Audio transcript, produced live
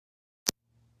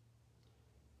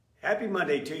Happy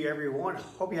Monday to you, everyone.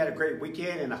 Hope you had a great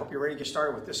weekend, and I hope you're ready to get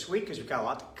started with this week because we've got a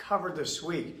lot to cover this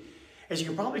week. As you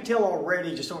can probably tell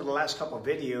already, just over the last couple of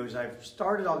videos, I've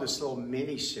started on this little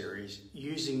mini-series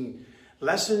using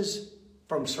lessons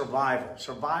from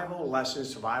survival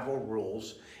lessons, survival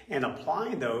rules, and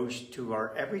applying those to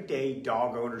our everyday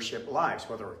dog ownership lives,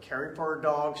 whether we're caring for our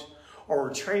dogs or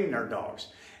we're training our dogs.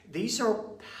 These are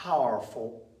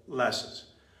powerful lessons,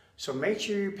 so make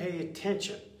sure you pay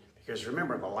attention. Because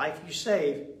remember, the life you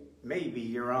save may be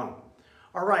your own.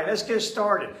 All right, let's get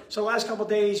started. So the last couple of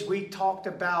days, we talked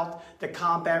about the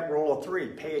combat rule of three.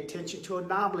 Pay attention to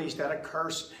anomalies that occur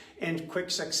in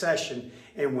quick succession.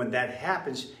 And when that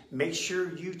happens, make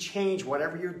sure you change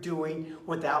whatever you're doing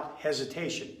without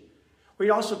hesitation. We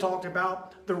also talked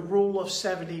about the rule of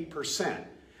 70%.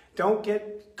 Don't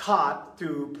get caught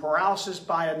through paralysis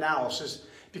by analysis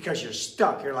because you're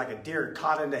stuck. You're like a deer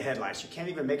caught in the headlights. You can't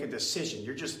even make a decision.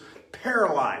 You're just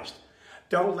paralyzed.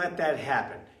 Don't let that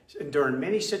happen. And during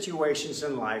many situations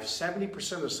in life,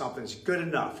 70% of something is good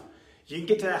enough. You can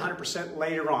get to that 100%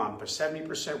 later on, but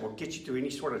 70% will get you through any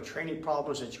sort of training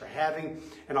problems that you're having,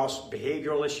 and also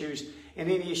behavioral issues,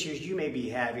 and any issues you may be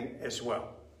having as well.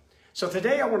 So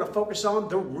today I want to focus on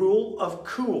the rule of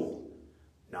cool.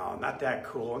 No, not that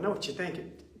cool. I know what you're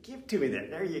thinking. Give it to me then.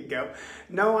 There you go.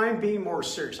 No, I'm being more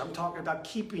serious. I'm talking about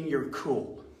keeping your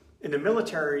cool. In the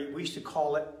military, we used to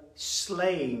call it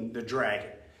slaying the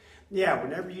dragon. Yeah,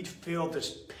 whenever you feel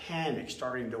this panic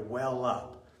starting to well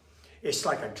up, it's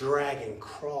like a dragon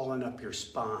crawling up your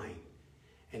spine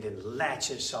and then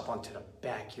latches itself onto the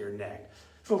back of your neck.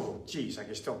 Oh, geez, I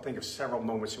can still think of several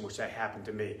moments in which that happened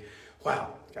to me.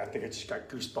 Wow, I think I just got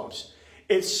goosebumps.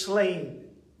 It's slaying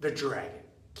the dragon.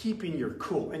 Keeping your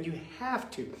cool, and you have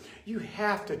to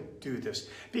do this,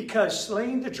 because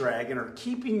slaying the dragon or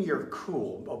keeping your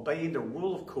cool, obeying the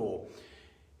rule of cool,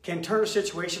 can turn a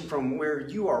situation from where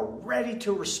you are ready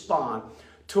to respond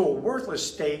to a worthless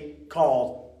state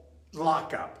called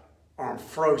lockup, or I'm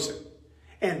frozen.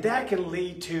 And that can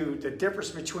lead to the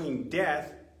difference between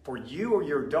death for you or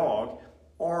your dog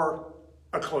or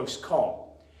a close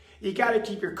call. You got to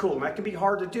keep your cool, and that can be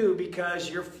hard to do because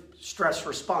you're stress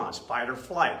response, fight or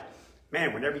flight.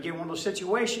 Man, whenever you get in one of those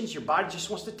situations, your body just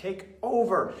wants to take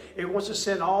over. It wants to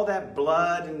send all that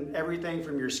blood and everything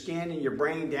from your skin and your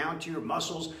brain down to your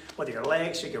muscles, with your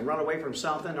legs, so you can run away from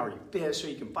something, or your fists so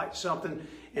you can fight something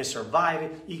and survive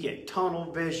it. You get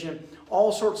tunnel vision.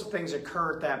 All sorts of things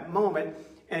occur at that moment,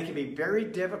 and it can be very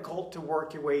difficult to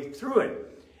work your way through it.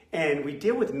 And we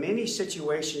deal with many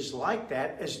situations like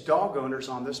that as dog owners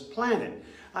on this planet.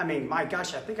 I mean, my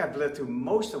gosh, I think I've lived through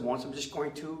most of ones. I'm just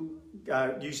going to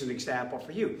use an example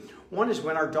for you. One is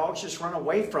when our dogs just run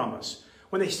away from us.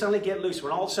 When they suddenly get loose,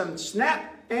 when all of a sudden,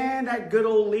 snap, and that good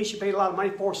old leash you paid a lot of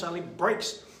money for suddenly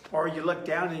breaks. Or you look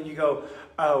down and you go,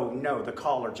 oh no, the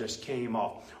collar just came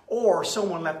off. Or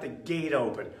someone left the gate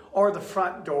open, or the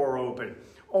front door open,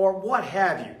 or what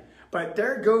have you. But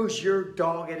there goes your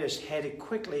dog and is headed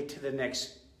quickly to the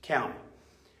next county.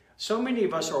 So many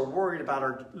of us are worried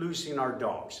about losing our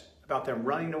dogs, about them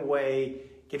running away,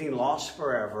 getting lost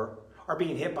forever, or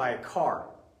being hit by a car.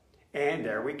 And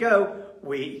there we go,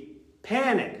 we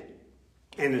panic.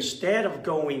 And instead of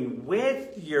going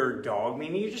with your dog,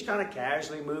 meaning you're just kind of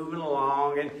casually moving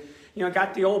along and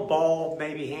got the old ball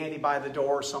maybe handy by the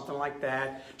door or something like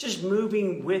that, just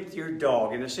moving with your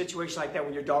dog. In a situation like that,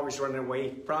 when your dog is running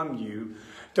away from you,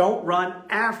 don't run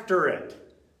after it.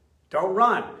 Don't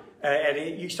run.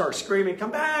 And you start screaming,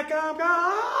 come back, come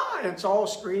back, and it's all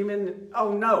screaming,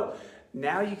 oh no.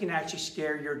 Now you can actually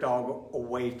scare your dog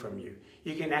away from you.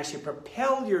 You can actually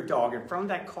propel your dog in front of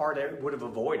that car that it would have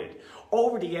avoided,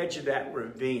 over the edge of that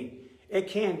ravine. It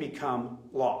can become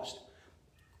lost.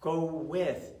 Go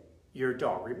with your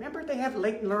dog. Remember, they have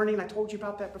latent learning. I told you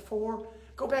about that before.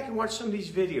 Go back and watch some of these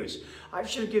videos. I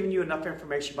should have given you enough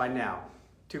information by now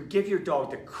to give your dog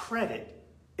the credit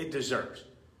it deserves.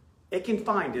 It can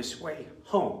find its way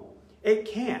home. It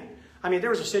can. I mean, there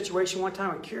was a situation one time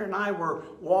when Kira and I were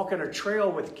walking a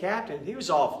trail with the captain. He was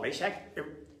off leash. Heck,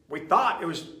 we thought it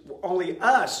was only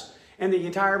us and the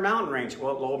entire mountain range.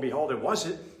 Well, lo and behold, it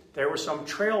wasn't. There was some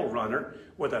trail runner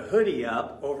with a hoodie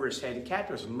up over his head. And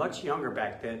Captain was much younger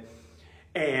back then.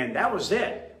 And that was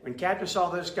it. When Captain saw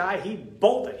this guy, he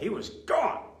bolted. He was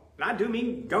gone. And I do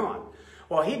mean gone.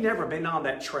 Well, he'd never been on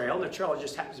that trail. The trail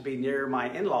just happens to be near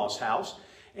my in-laws' house.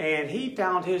 And he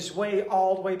found his way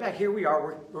all the way back. Here we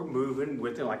are. We're moving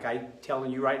with him, like I'm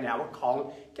telling you right now. We're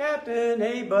calling, Captain,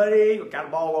 hey, buddy. We got a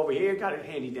ball over here. Got a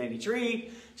handy-dandy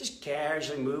treat. Just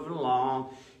casually moving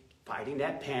along, fighting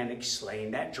that panic,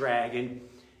 slaying that dragon.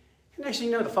 And next thing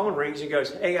you know, the phone rings and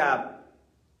goes, hey,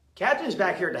 Captain's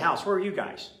back here at the house. Where are you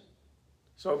guys?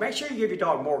 So make sure you give your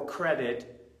dog more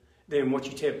credit than what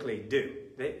you typically do.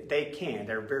 They can.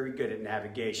 They're very good at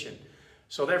navigation.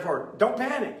 So therefore, don't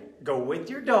panic. Go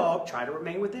with your dog. Try to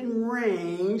remain within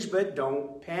range, but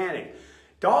don't panic.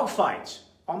 Dog fights.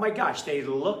 Oh my gosh, they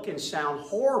look and sound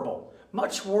horrible.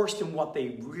 Much worse than what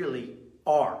they really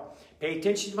are. Pay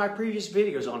attention to my previous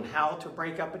videos on how to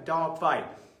break up a dog fight.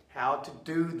 How to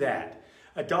do that.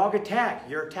 A dog attack.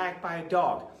 You're attacked by a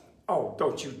dog. Oh,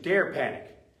 don't you dare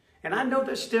panic. And I know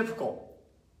that's difficult.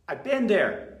 I've been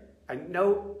there. I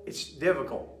know it's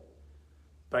difficult.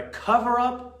 But cover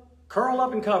up, curl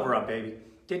up and cover up, baby.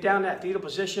 Get down in that fetal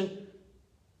position.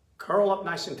 Curl up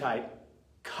nice and tight.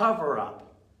 Cover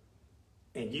up.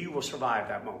 And you will survive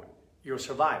that moment. You'll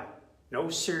survive it. No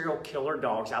serial killer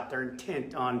dogs out there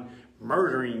intent on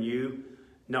murdering you.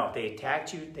 No, if they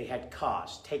attacked you, they had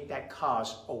cause. Take that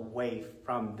cause away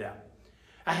from them.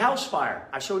 A house fire.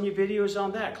 I've shown you videos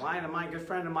on that. A client of mine, good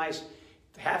friend of mine,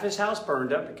 half his house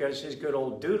burned up because his good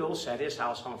old doodle set his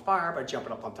house on fire by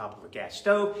jumping up on top of a gas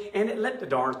stove, and it lit the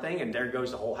darn thing, and there goes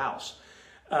the whole house.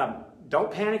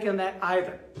 Don't panic in that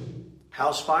either.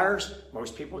 House fires,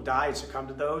 most people die and succumb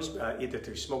to those, either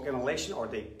through smoke inhalation or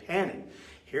they panic.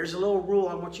 Here's a little rule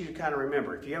I want you to kind of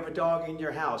remember. If you have a dog in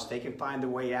your house, they can find the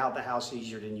way out of the house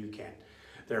easier than you can.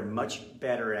 They're much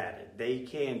better at it. They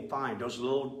can find those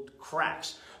little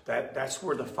cracks. That's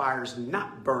where the fire's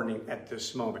not burning at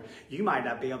this moment. You might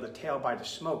not be able to tell by the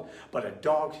smoke, but a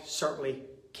dog certainly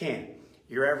can.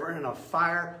 You're ever in a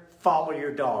fire, follow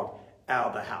your dog out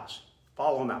of the house.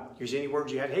 Follow them out. Use any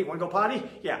words you had. Hey, want to go potty?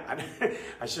 Yeah.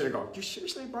 I sit there going, you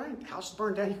seriously, Brian? The house is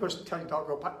burned down. He goes to tell your dog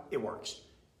to go potty. It works.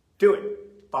 Do it.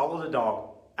 Follow the dog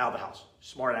out of the house.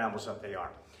 Smart animals that they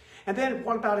are. And then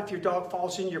what about if your dog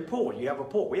falls in your pool? You have a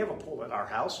pool. We have a pool at our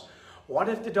house. What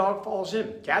if the dog falls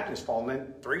in? Captain's fallen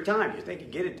in 3 times. You think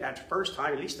he'd get it that first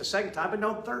time, at least the second time, but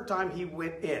no, the third time he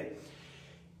went in.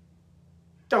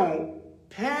 Don't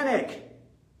panic.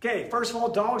 Okay, first of all,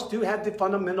 dogs do have the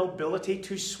fundamental ability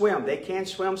to swim. They can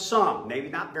swim some, maybe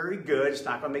not very good. It's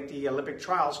not going to make the Olympic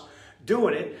trials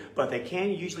doing it, but they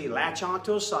can usually latch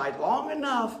onto a side long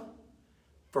enough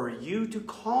for you to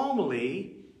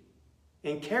calmly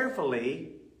and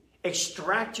carefully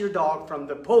extract your dog from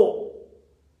the pool.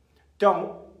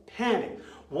 Don't panic.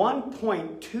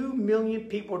 1.2 million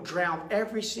people drown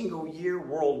every single year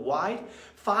worldwide.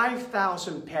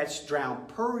 5,000 pets drown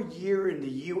per year in the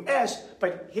U.S.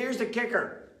 But here's the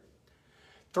kicker.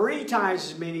 3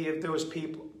 times as many of those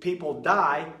people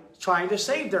die trying to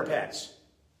save their pets.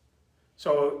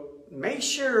 So make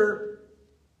sure,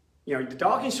 you know, the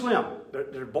dog can swim.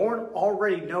 They're born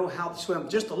already know how to swim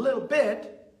just a little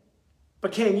bit.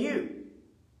 But can you?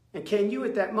 And can you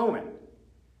at that moment?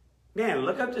 Man,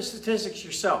 look up the statistics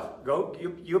yourself.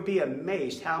 You'll be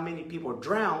amazed how many people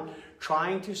drown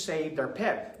trying to save their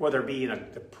pet, whether it be in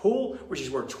the pool, which is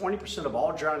where 20% of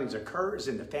all drownings occur, is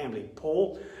in the family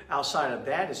pool. Outside of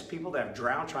that is people that have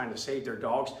drowned trying to save their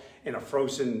dogs in a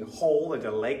frozen hole in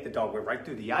the lake. The dog went right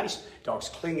through the ice. Dogs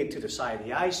clinging to the side of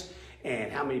the ice.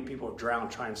 And how many people have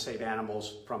drowned trying to save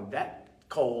animals from that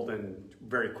cold and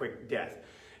very quick death?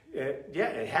 Yeah,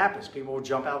 it happens. People will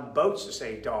jump out of boats to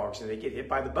save dogs and they get hit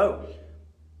by the boat.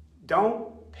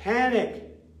 Don't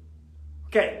panic.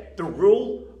 Okay, the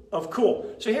rule of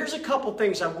cool. So here's a couple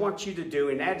things I want you to do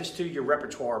and add this to your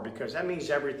repertoire because that means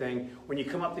everything when you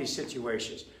come up with these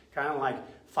situations. Kind of like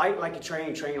fight like you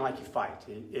train, train like you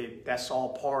fight. That's all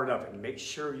part of it. Make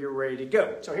sure you're ready to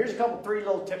go. So here's a couple, 3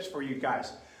 little tips for you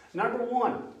guys. Number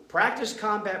 1, practice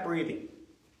combat breathing.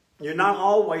 You're not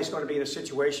always going to be in a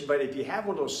situation, but if you have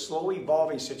one of those slow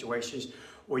evolving situations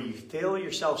where you feel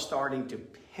yourself starting to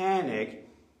panic,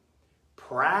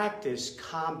 practice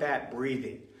combat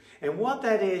breathing. And what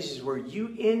that is where you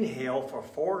inhale for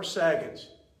 4 seconds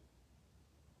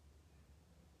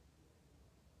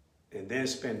and then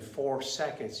spend 4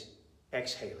 seconds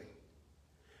exhaling.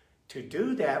 To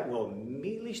do that will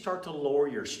immediately start to lower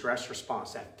your stress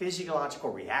response, that physiological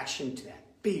reaction to that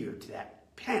fear, to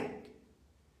that panic.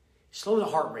 Slow the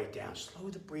heart rate down, slow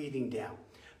the breathing down.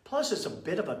 Plus, it's a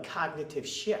bit of a cognitive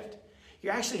shift.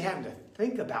 You're actually having to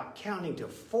think about counting to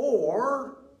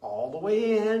 4 all the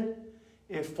way in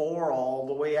and 4 all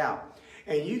the way out.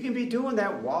 And you can be doing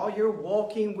that while you're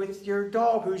walking with your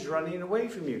dog who's running away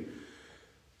from you.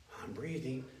 I'm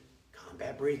breathing,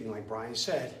 combat breathing, like Bryan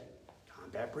said.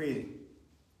 Combat breathing.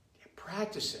 Yeah,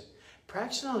 practice it.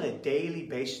 Practice it on a daily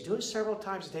basis. Do it several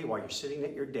times a day while you're sitting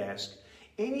at your desk.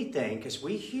 Anything, because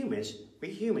we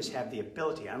humans have the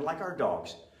ability, unlike our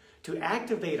dogs, to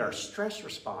activate our stress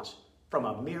response from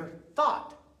a mere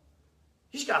thought.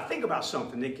 You just got to think about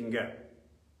something that can go.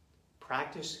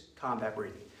 Practice combat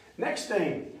breathing. Next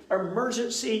thing,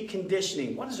 emergency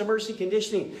conditioning. What is emergency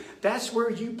conditioning? That's where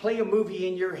you play a movie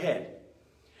in your head.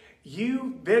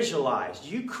 You visualize,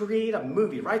 you create a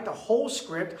movie, write the whole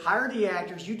script, hire the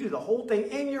actors, you do the whole thing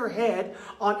in your head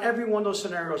on every one of those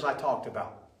scenarios I talked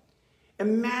about.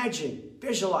 Imagine,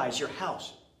 visualize your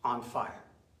house on fire.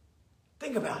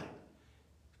 Think about it.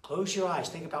 Close your eyes,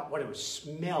 think about what it would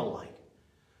smell like.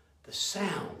 The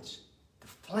sounds, the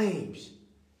flames,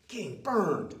 getting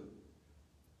burned.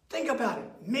 Think about it.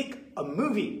 Make a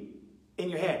movie in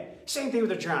your head. Same thing with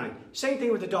the drowning. Same thing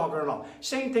with the dog running off.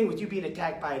 Same thing with you being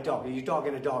attacked by a dog, or your dog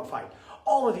in a dog fight.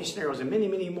 All of these scenarios and many,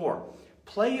 many more.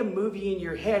 Play a movie in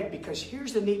your head, because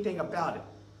here's the neat thing about it.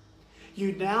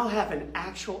 You now have an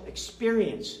actual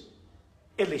experience.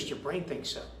 At least your brain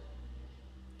thinks so.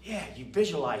 Yeah, you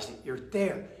visualized it. You're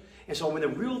there. And so when the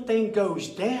real thing goes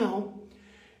down,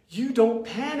 you don't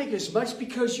panic as much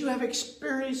because you have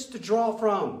experience to draw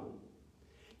from.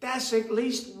 That's at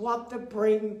least what the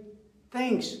brain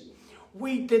thinks.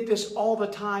 We did this all the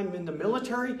time in the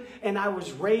military, and I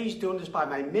was raised doing this by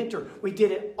my mentor. We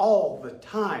did it all the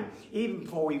time. Even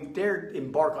before we dared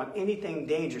embark on anything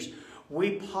dangerous,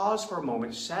 we paused for a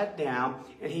moment, sat down,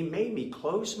 and he made me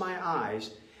close my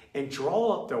eyes and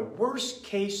draw up the worst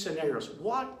case scenarios.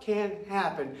 What can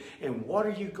happen, and what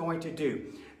are you going to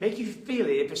do? Make you feel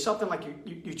it. If it's something like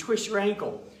you twist your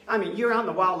ankle. I mean, you're out in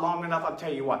the wild long enough, I'll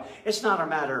tell you what. It's not a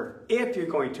matter of if you're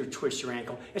going to twist your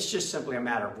ankle. It's just simply a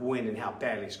matter of when and how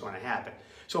badly it's going to happen.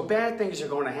 So bad things are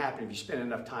going to happen if you spend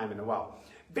enough time in the wild.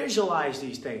 Visualize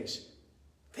these things.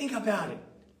 Think about it.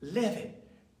 Live it.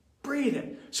 Breathe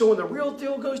it. So when the real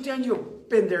deal goes down, you've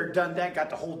been there, done that, got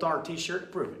the whole darn t-shirt to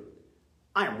prove it.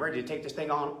 I am ready to take this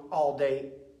thing on all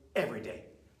day, every day.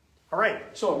 All right,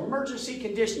 so emergency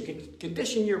conditioning.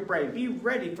 Condition your brain. Be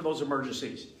ready for those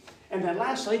emergencies. And then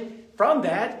lastly, from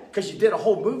that, because you did a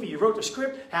whole movie, you wrote the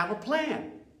script, have a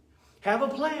plan. Have a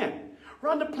plan.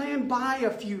 Run the plan by a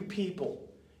few people.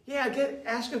 Yeah,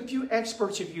 ask a few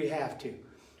experts if you have to.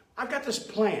 I've got this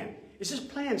plan. Is this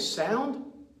plan sound?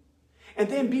 And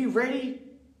then be ready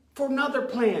for another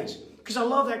plans. Because I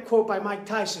love that quote by Mike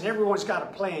Tyson, everyone's got a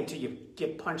plan until you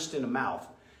get punched in the mouth.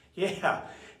 Yeah,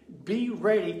 be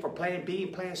ready for plan B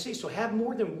and plan C. So have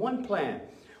more than one plan.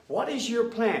 What is your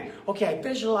plan? Okay, I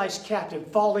visualize Captain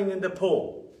falling in the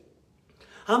pool.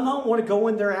 I don't want to go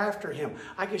in there after him.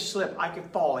 I could slip, I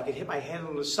could fall, I could hit my head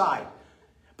on the side.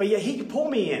 But yet he could pull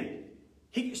me in.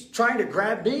 He's trying to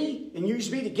grab me and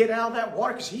use me to get out of that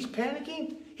water because he's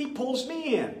panicking. He pulls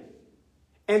me in.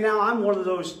 And now I'm one of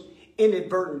those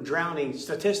inadvertent drowning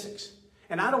statistics.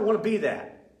 And I don't want to be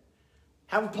that.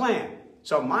 Have a plan.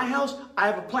 So in my house, I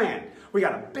have a plan. We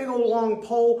got a big old long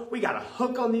pole. We got a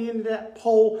hook on the end of that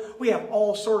pole. We have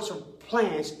all sorts of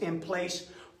plans in place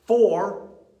for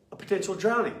a potential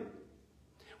drowning.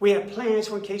 We have plans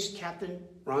for in case the captain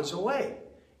runs away.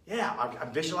 Yeah, I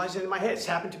visualize it in my head. It's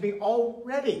happened to me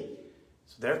already.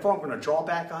 So therefore, I'm going to draw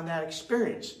back on that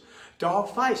experience.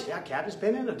 Dog fights. Yeah, Captain's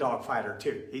been in a dog fight or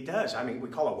two. He does. I mean, we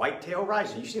call it whitetail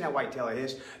rising. You've seen that whitetail of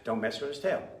his. Don't mess with his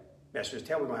tail. Mess with his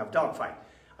tail, we're going to have a dog fight.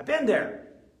 I've been there.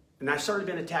 And I've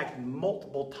certainly been attacked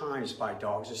multiple times by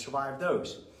dogs and survived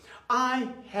those.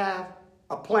 I have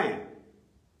a plan.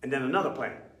 And then another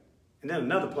plan. And then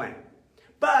another plan.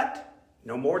 But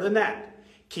no more than that.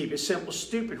 Keep it simple,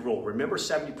 stupid rule. Remember,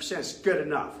 70% is good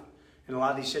enough in a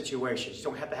lot of these situations. You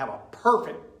don't have to have a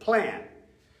perfect plan.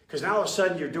 Because now all of a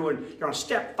sudden you're on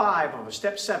step 5 of a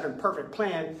step 7 perfect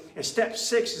plan, and step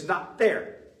 6 is not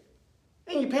there.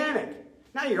 And you panic.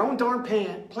 Now your own darn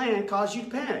plan caused you to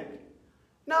panic.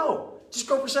 No, just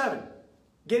go for 7.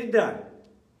 Get it done.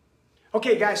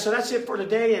 Okay, guys, so that's it for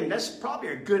today, and that's probably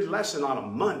a good lesson on a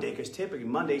Monday, because typically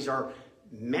Mondays are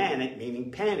manic,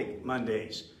 meaning panic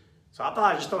Mondays. So I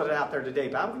thought I'd just throw it out there today,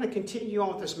 but I'm going to continue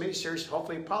on with this mini-series,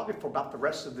 hopefully probably for about the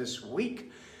rest of this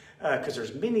week, because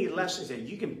there's many lessons that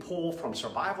you can pull from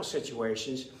survival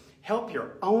situations, help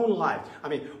your own life. I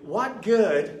mean, what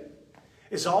good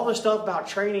is all the stuff about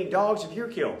training dogs if you're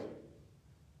killed?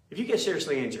 If you get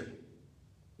seriously injured?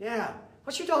 Yeah.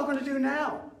 What's your dog going to do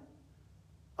now?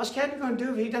 What's Captain going to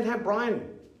do if he doesn't have Bryan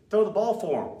throw the ball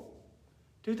for him?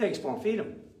 Do things for him, feed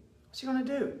him. What's he going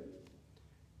to do?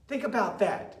 Think about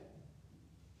that.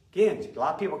 Again, a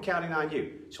lot of people are counting on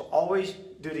you. So always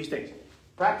do these things.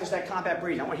 Practice that combat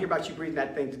breathing. I want to hear about you breathing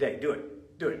that thing today. Do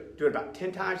it. Do it. Do it about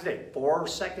 10 times a day. 4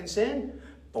 seconds in,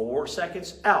 4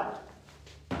 seconds out.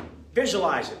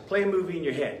 Visualize it. Play a movie in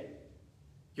your head.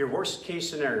 Your worst case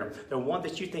scenario. The one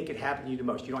that you think could happen to you the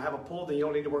most. You don't have a pool, then you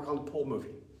don't need to work on the pool movie.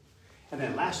 And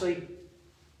then lastly,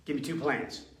 give me 2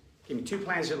 plans. Give me 2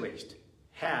 plans at least.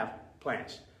 Have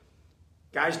plans.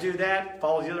 Guys, do that.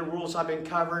 Follow the other rules I've been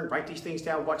covering. Write these things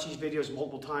down. Watch these videos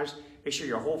multiple times. Make sure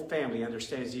your whole family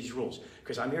understands these rules.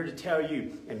 Because I'm here to tell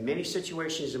you, in many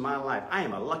situations in my life, I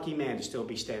am a lucky man to still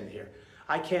be standing here.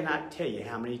 I cannot tell you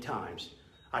how many times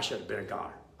I should have been a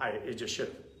goner. It just should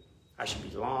have. I should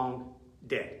be long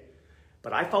dead.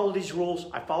 But I follow these rules.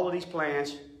 I follow these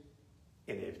plans.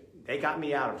 And if they got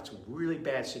me out of some really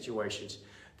bad situations,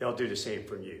 they'll do the same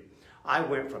for you. I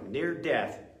went from near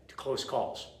death to close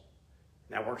calls.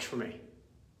 That works for me.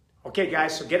 Okay,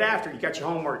 guys, so get after it. You got your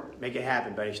homework. Make it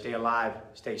happen, buddy. Stay alive.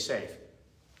 Stay safe.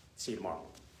 See you tomorrow.